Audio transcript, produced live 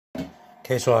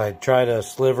Okay, so I tried a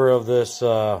sliver of this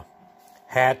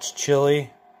Hatch chili.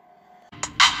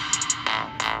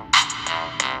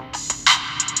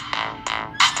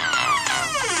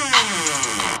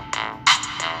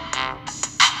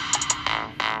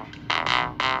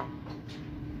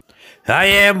 I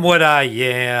am what I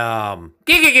am.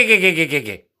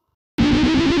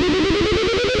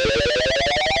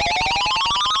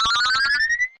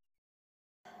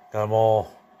 Got them all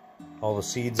the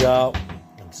seeds out.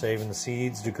 I'm saving the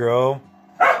seeds to grow.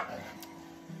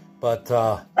 But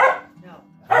I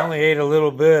only ate a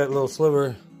little bit, a little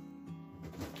sliver.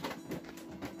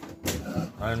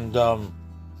 And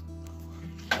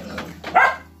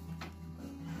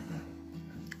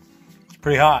it's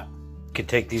pretty hot. You can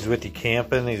take these with you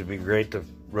camping. These would be great to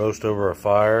roast over a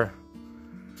fire.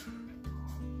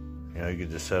 You know, you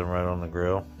could just set them right on the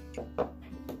grill.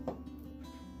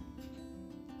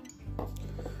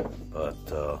 But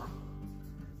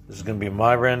this is going to be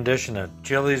my rendition of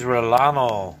Chiles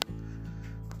Rellenos.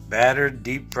 Battered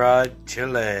deep fried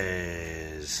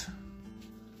chiles.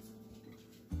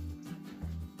 I'm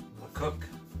going to cook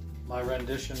my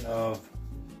rendition of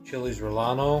Chiles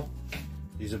Rellenos.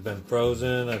 These have been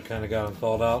frozen. I've kind of got them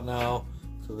thawed out now.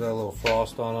 So we've got a little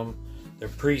frost on them. They're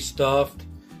pre-stuffed.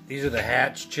 These are the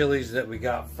Hatch chilies that we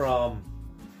got from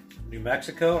New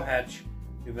Mexico. Hatch,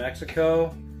 New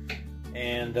Mexico.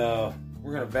 And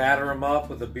we're going to batter them up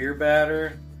with a beer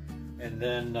batter. And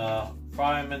then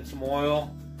fry them in some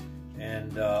oil.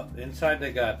 And inside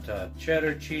they got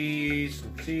cheddar cheese,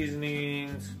 some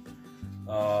seasonings,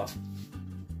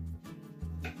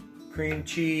 cream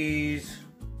cheese,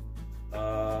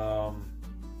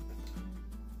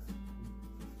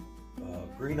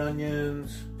 green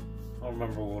onions. I don't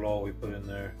remember what all we put in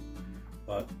there,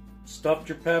 but stuff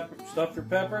your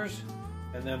peppers,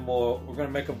 and then we're gonna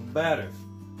make up a batter.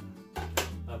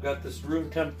 I've got this room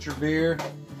temperature beer.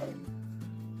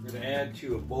 We're gonna add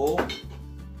to a bowl.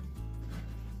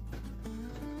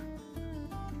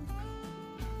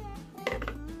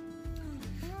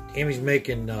 Tammy's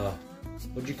making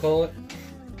what'd you call it?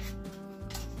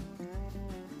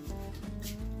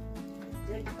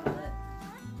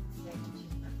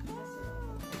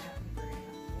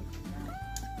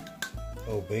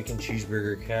 Oh, bacon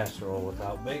cheeseburger casserole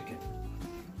without bacon.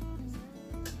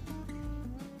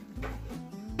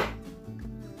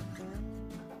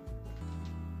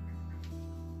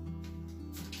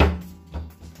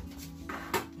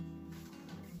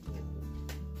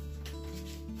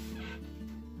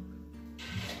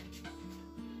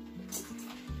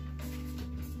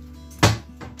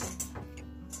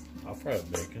 I'll fry the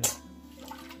bacon.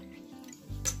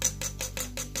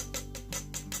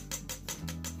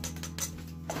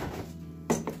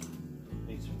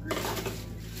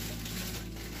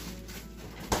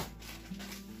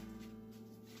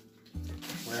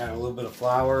 Add a little bit of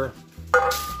flour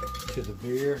to the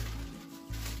beer.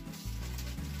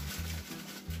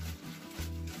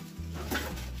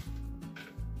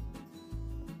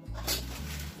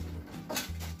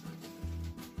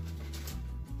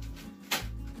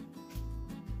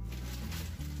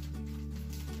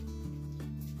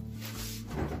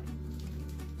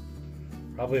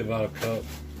 Probably about a cup,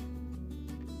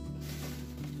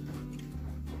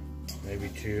 maybe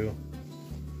two.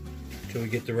 Until we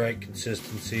get the right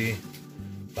consistency,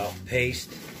 about paste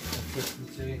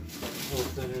consistency, a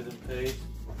little thinner than paste.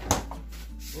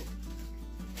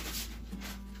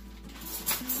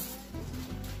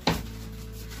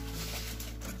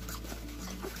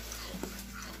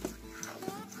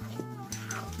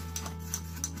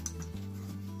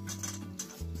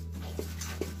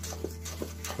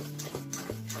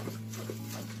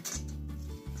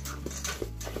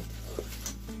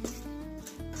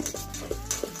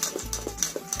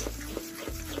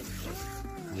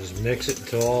 Just mix it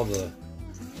until all the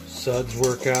suds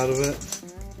work out of it.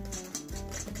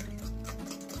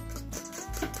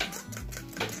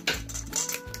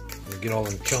 And get all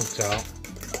them chunks out.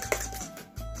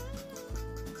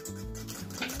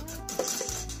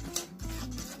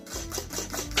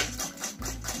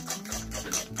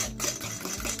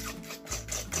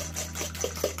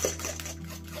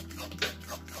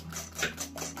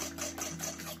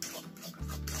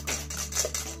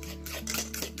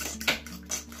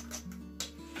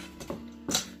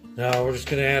 Now we're just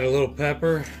going to add a little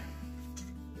pepper.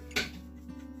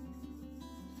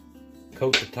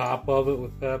 Coat the top of it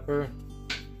with pepper.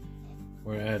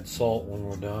 We're going to add salt when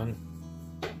we're done.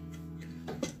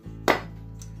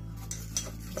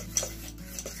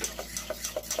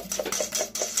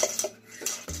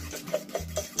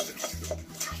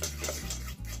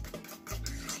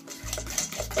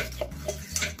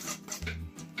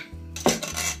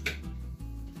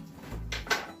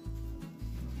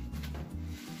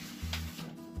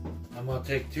 I'm going to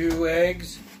take 2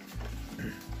 eggs,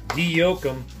 de-yolk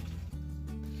them,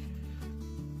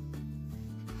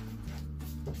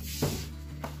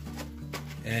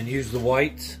 and use the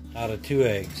whites out of 2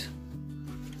 eggs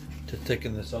to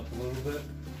thicken this up a little bit,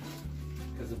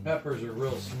 because the peppers are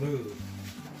real smooth.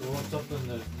 So we want something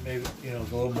that maybe, you know,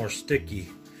 is a little more sticky.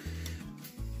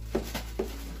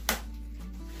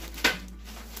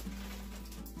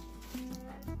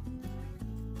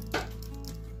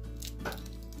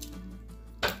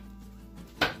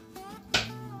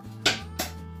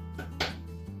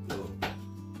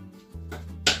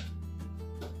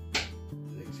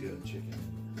 Got chicken in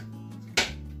it.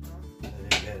 I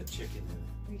think it had a chicken in it.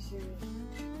 Are you serious?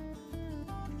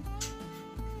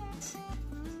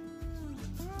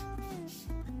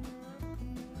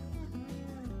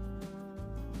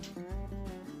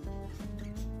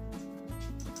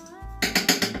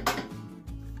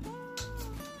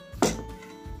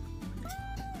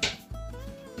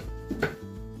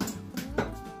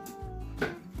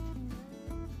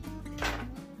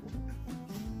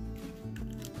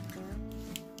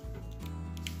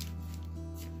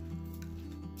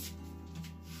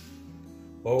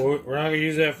 Well, we're not going to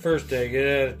use that first egg. It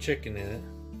had a chicken in it.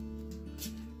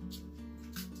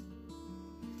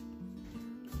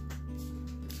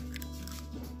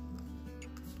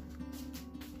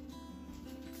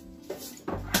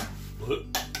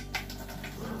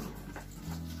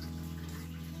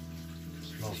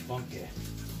 Smells funky.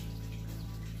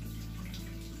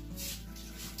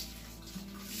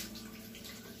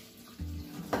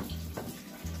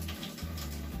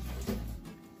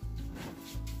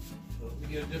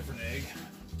 Get a different egg.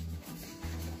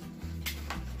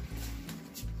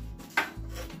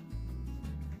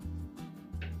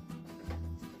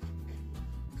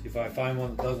 See if I find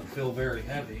one that doesn't feel very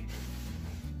heavy,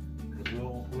 because we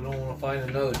don't want to find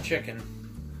another chicken.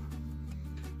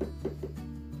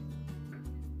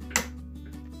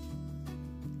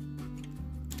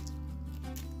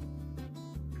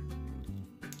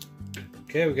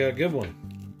 Okay, we got a good one.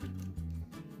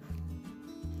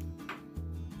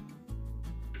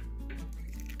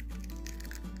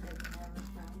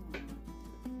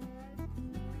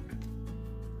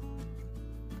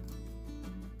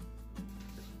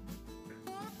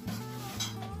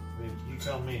 You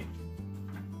tell me.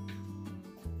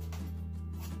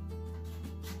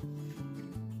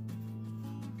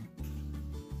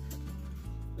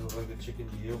 Look like a chicken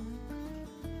to you?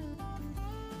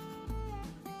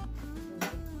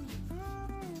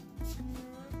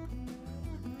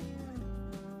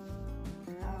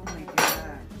 Oh my gosh.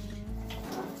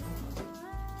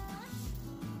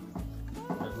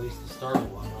 Or at least the start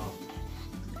of one, huh?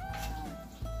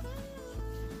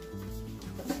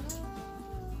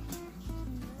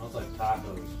 Smells like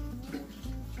tacos.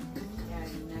 Yeah,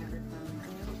 you never found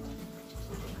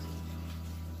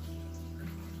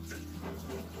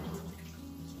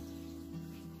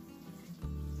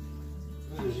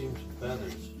Ooh, there's even some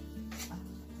feathers.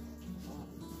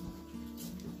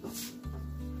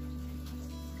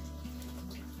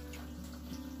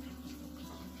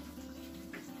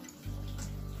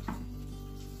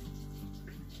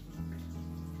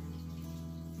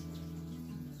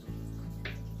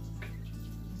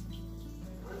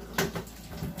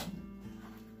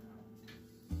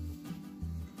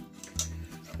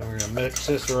 Then we're going to mix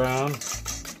this around.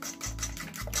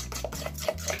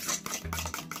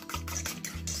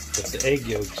 Put the egg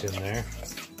yolks in there.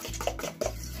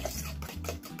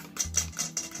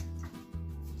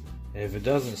 And if it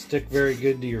doesn't stick very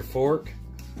good to your fork,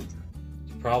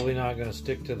 it's probably not going to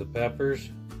stick to the peppers.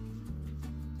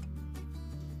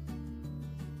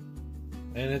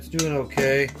 And it's doing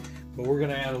okay, but we're going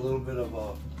to add a little bit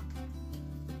of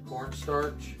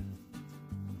cornstarch.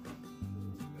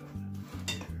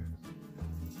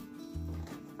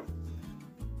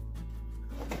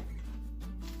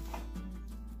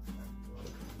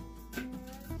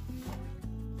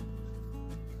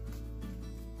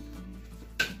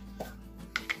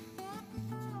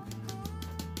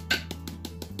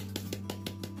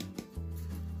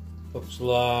 Looks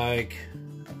like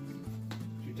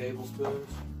 2 tablespoons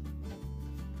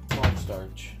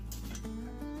cornstarch.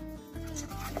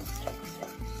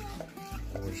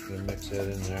 And we're just going to mix that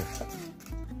in there.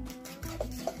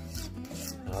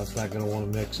 Now it's not going to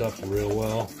want to mix up real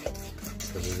well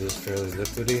because it is fairly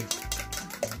liquidy.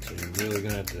 So you're really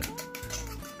going to have to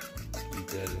keep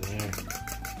that in there.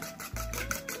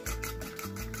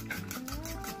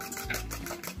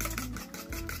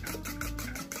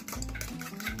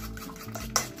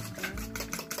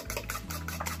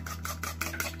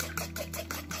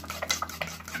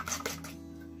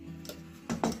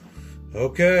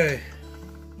 Okay,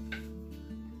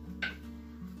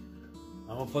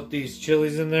 put these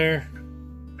chilies in there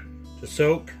to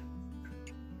soak.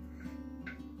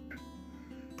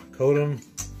 Coat them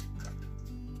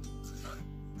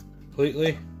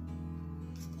completely.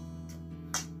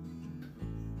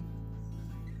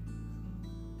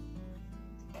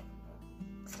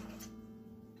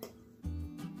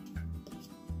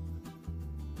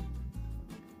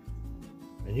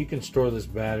 And you can store this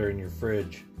batter in your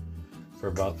fridge for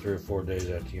about 3 or 4 days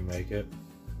after you make it.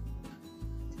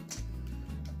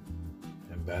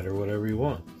 And batter whatever you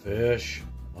want. Fish,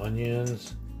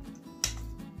 onions,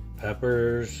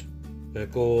 peppers,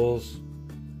 pickles.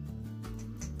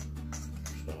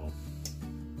 So,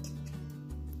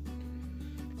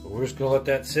 but we're just gonna let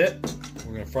that sit.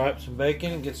 We're gonna fry up some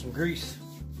bacon and get some grease.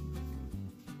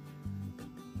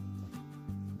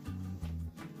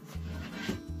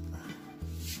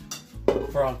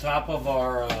 For on top of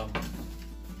our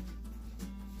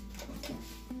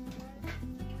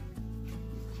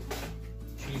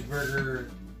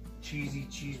cheesy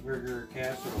cheeseburger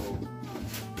casserole,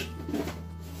 we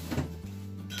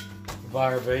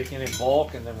buy our bacon in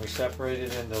bulk and then we separate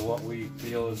it into what we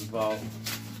feel is about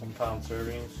 1 pound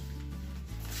servings.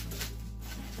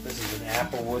 This is an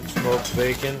applewood smoked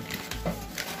bacon.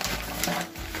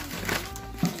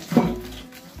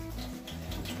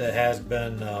 That has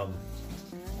been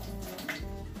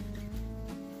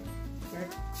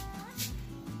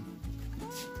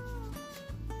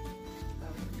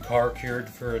car cured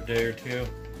for a day or 2.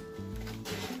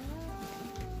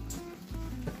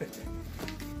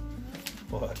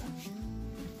 What?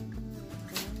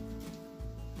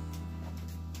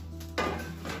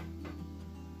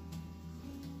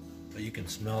 But you can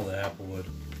smell the applewood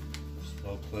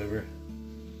smoke flavor.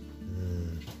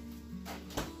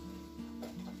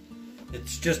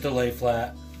 It's just a lay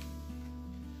flat,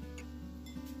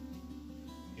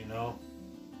 you know,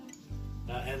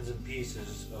 not ends and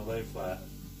pieces, a lay flat.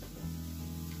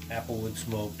 Applewood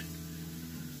smoked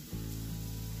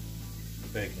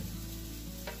bacon.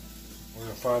 We're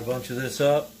gonna fry a bunch of this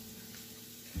up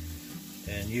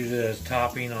and use it as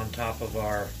topping on top of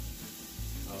our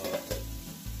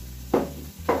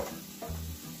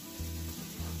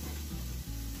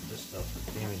this stuff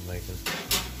that Tammy's making.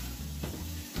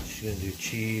 She's gonna do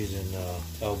cheese and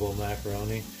elbow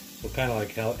macaroni, so kind of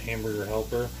like hamburger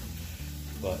helper,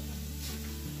 but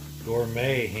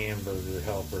gourmet hamburger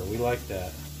helper. We like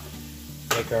that.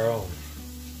 Make our own.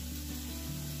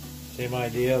 Same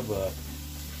idea, but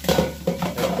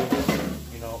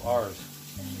you know, ours.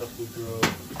 Stuff we grew up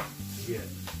to get.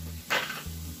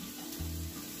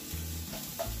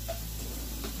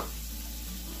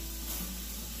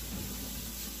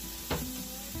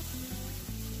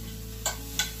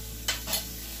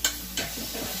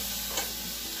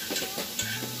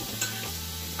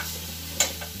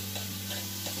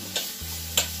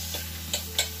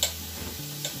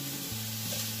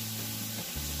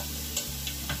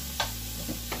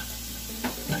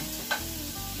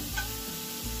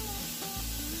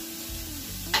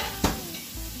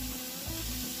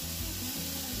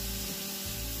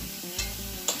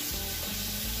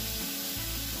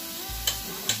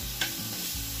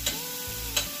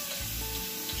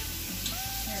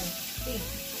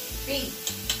 Feet.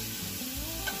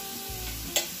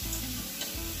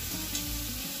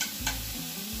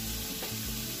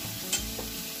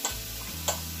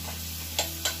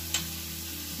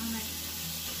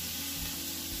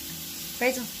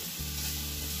 Basil.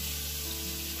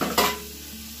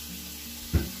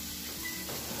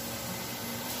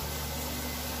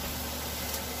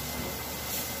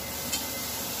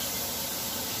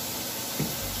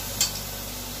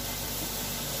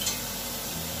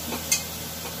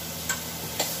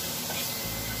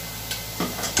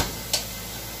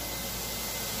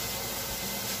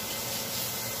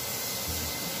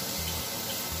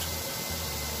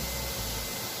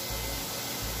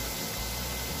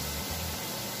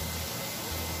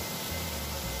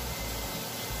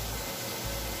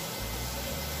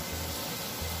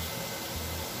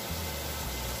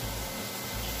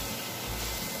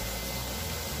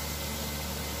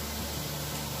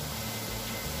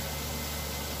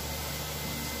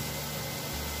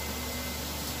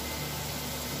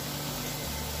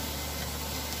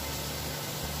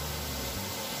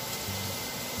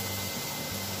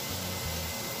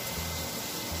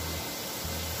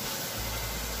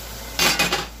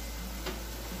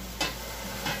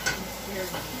 Me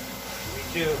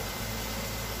too.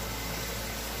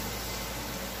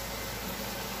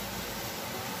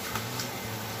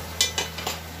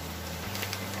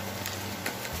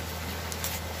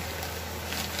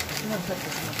 I'm gonna put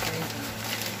this in the freezer.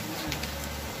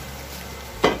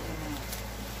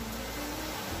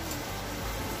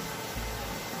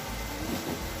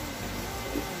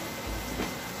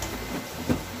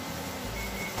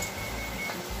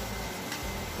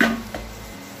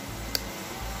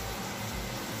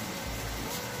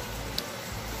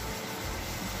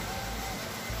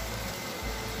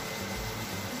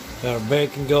 Got our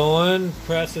bacon going.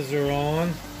 Presses are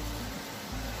on.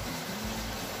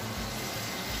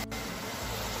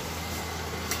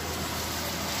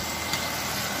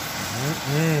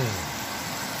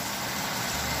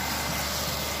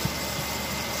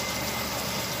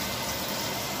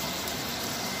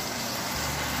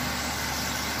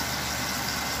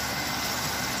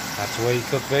 That's the way you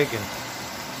cook bacon.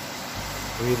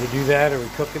 We either do that or we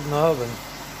cook it in the oven.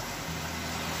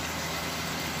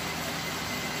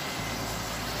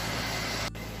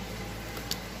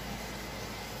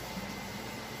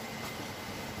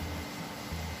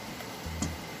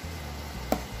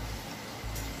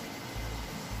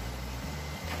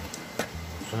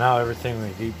 So now everything we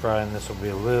deep fry in this will be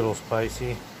a little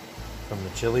spicy from the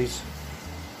chilies.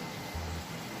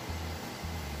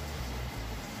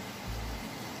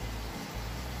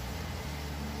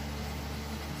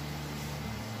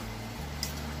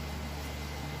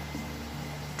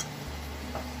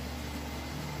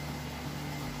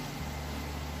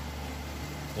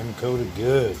 Them coated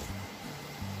good.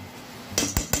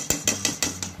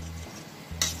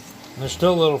 And they're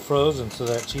still a little frozen, so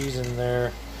that cheese in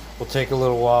there will take a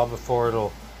little while before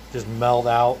it'll just melt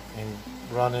out and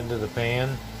run into the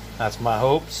pan. That's my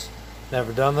hopes.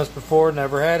 Never done this before,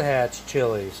 never had hatch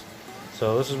chilies.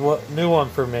 So this is what new one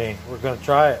for me. We're gonna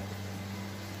try it.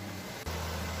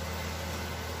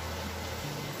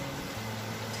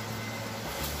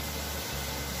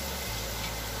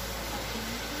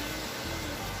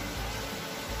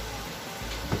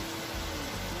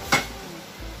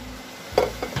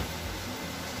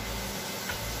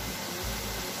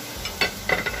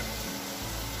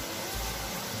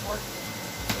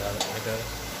 I got it.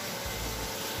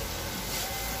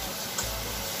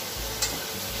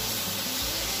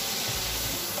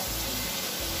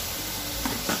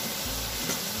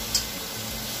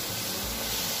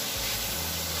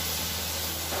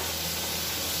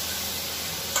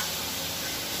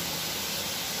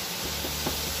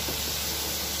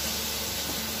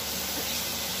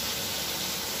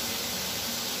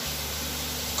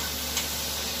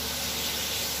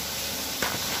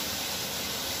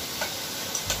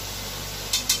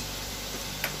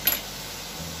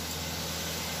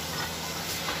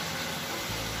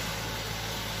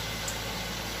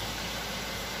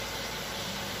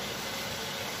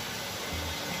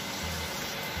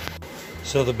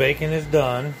 So the bacon is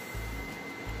done,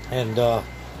 and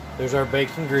there's our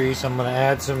bacon grease. I'm going to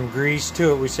add some grease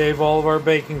to it. We save all of our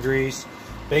bacon grease.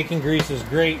 Bacon grease is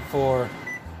great for,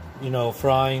 you know,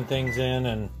 frying things in,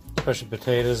 and especially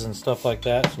potatoes and stuff like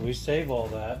that. So we save all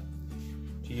that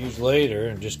to use later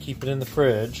and just keep it in the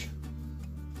fridge.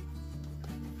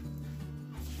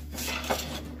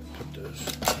 Put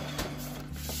this.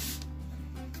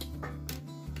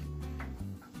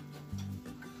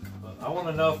 I want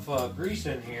enough grease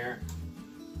in here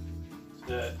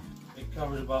that it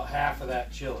covers about half of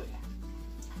that chili.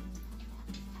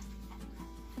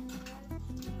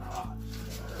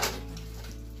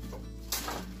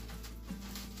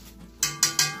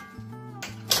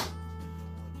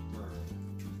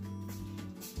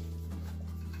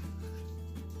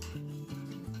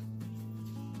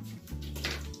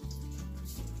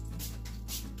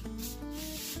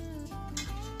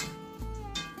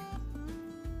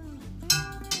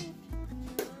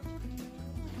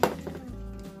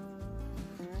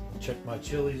 Check my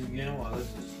chilies again while this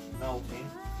is melting.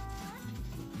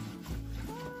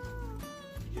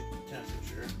 Get the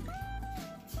temperature.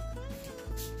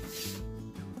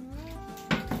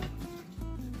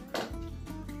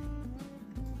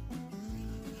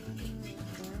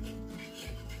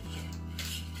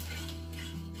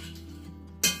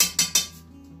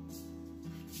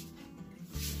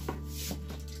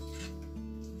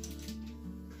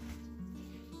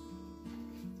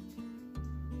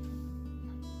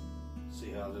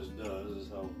 See how this does. This is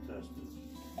how we test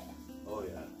it. Oh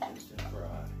yeah, instant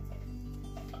fry.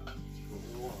 That's what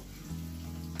we want.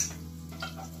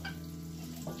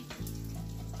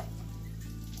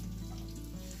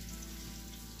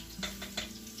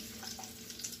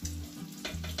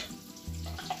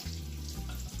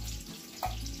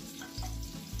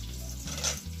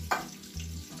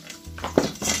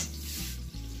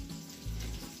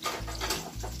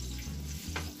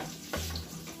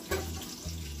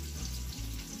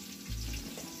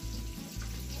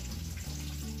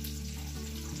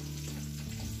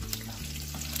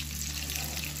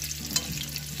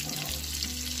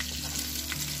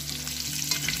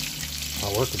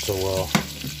 Not working so well.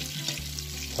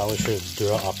 Probably should have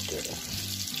dropped it.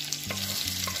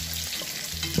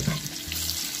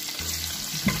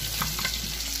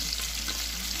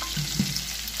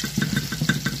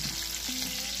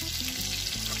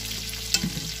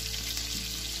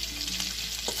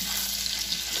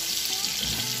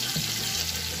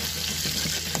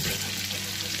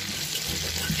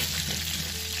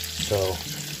 so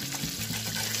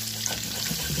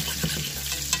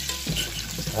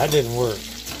that didn't work.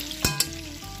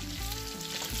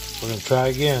 We're gonna try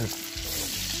again.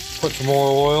 Put some more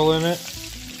oil in it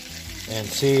and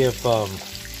see if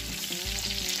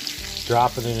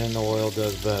dropping it in the oil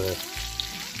does better.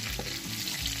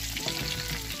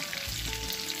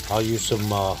 I'll use some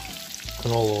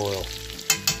canola oil.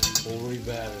 We'll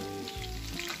rebatter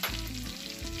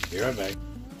these. Be right back.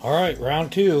 Alright,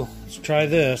 round two. Let's try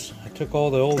this. I took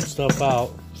all the old stuff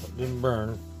out so it didn't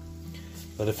burn.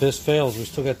 But if this fails, we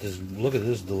still got this. Look at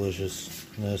this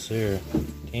deliciousness here.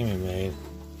 Tammy made.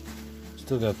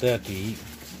 Still got that to eat.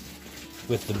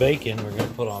 With the bacon we're going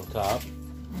to put on top.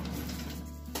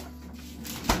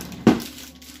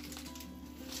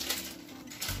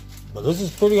 But this is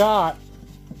pretty hot.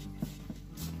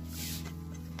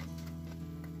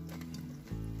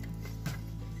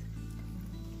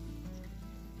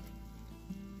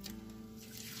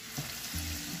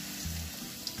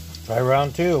 Try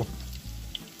round two.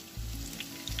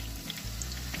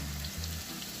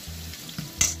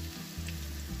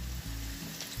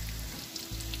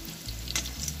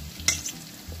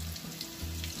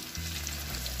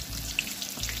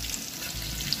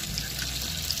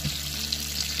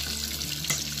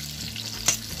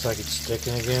 Looks like it's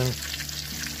sticking again.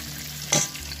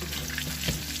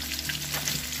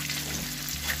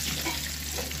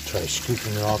 Try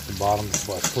scooping it off the bottom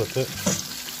before I flip it.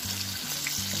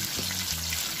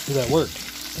 See, that worked.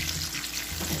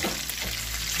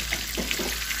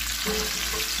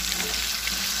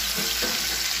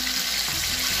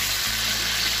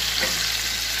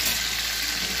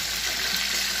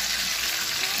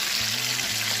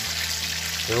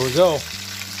 There we go.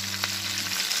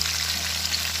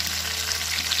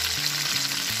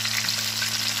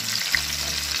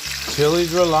 Chiles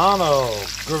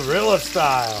Rellenos, guerrilla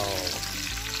style.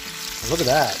 Look at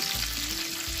that.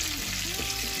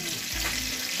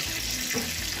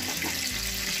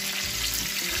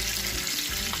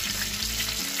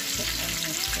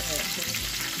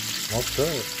 I'll stir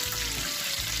it.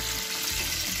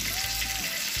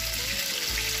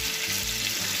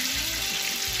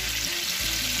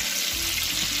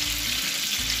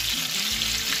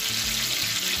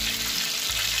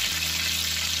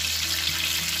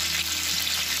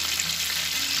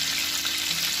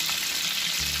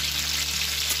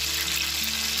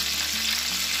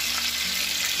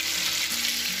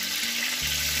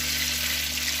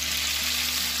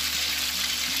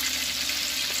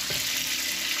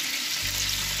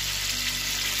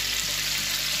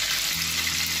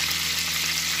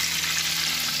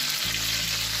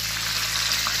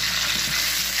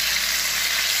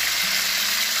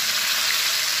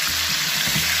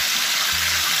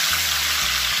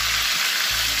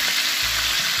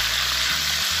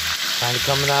 Kind of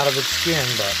coming out of its skin,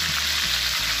 but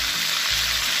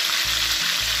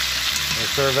we'll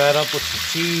serve that up with some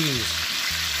cheese.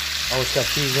 Oh, it's got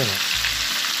cheese in it.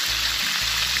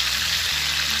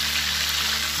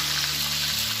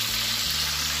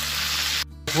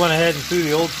 Just went ahead and threw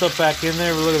the old stuff back in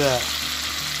there, but look at that.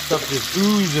 Stuff just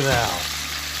oozing out.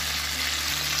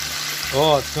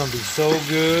 Oh, it's going to be so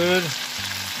good.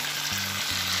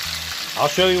 I'll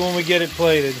show you when we get it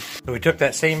plated. So we took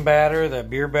that same batter, that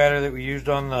beer batter that we used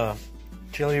on the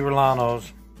Chiles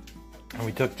Rellenos, and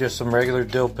we took just some regular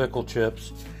dill pickle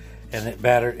chips, and it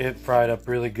fried up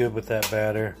really good with that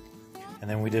batter, and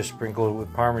then we just sprinkled it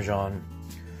with Parmesan.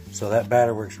 So that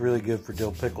batter works really good for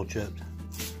dill pickle chips.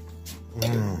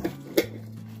 And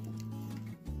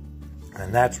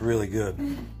that's really good.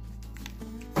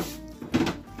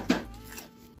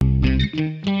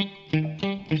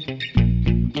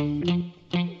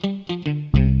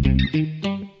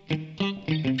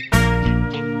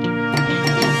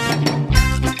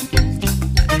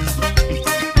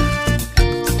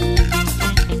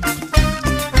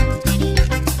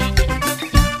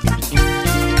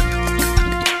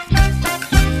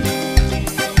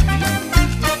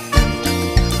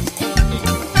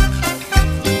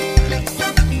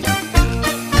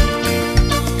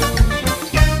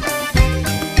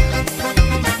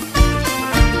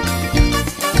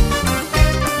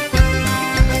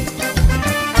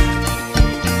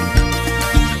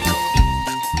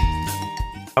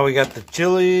 Now we got the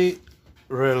Chiles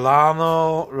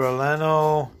Relleno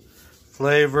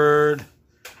flavored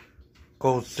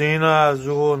Cocina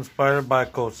Azul, inspired by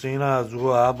Cocina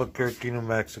Azul, Albuquerque, New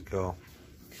Mexico.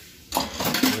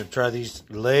 We're going to try these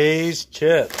Lays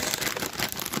chips.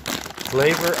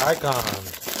 Flavor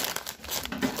icons.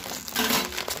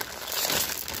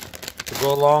 To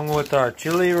go along with our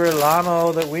Chiles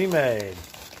Relleno that we made.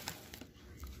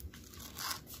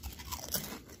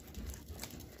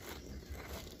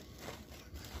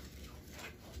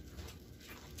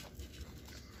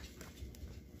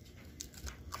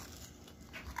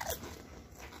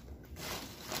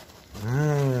 It's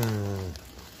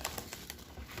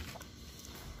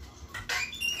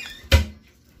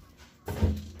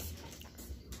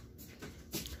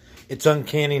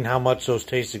uncanny how much those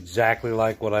taste exactly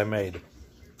like what I made.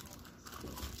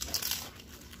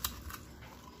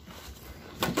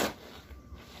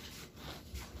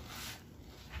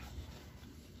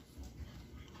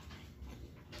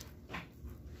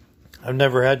 I've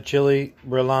never had chili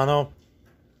Rellenos,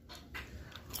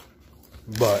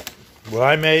 but what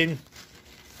I made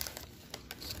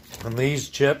and these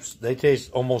chips, they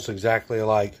taste almost exactly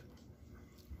alike.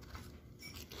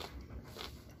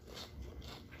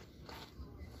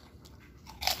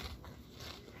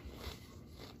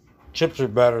 Chips are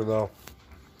better though.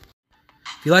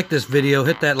 If you like this video,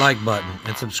 hit that like button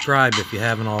and subscribe if you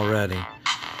haven't already.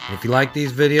 And if you like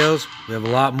these videos, we have a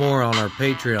lot more on our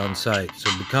Patreon site.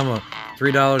 So become a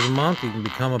 $3 a month. You can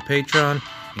become a patron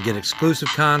and get exclusive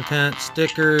content,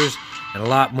 stickers, and a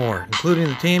lot more, including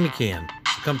the Tammy Can.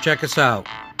 So come check us out.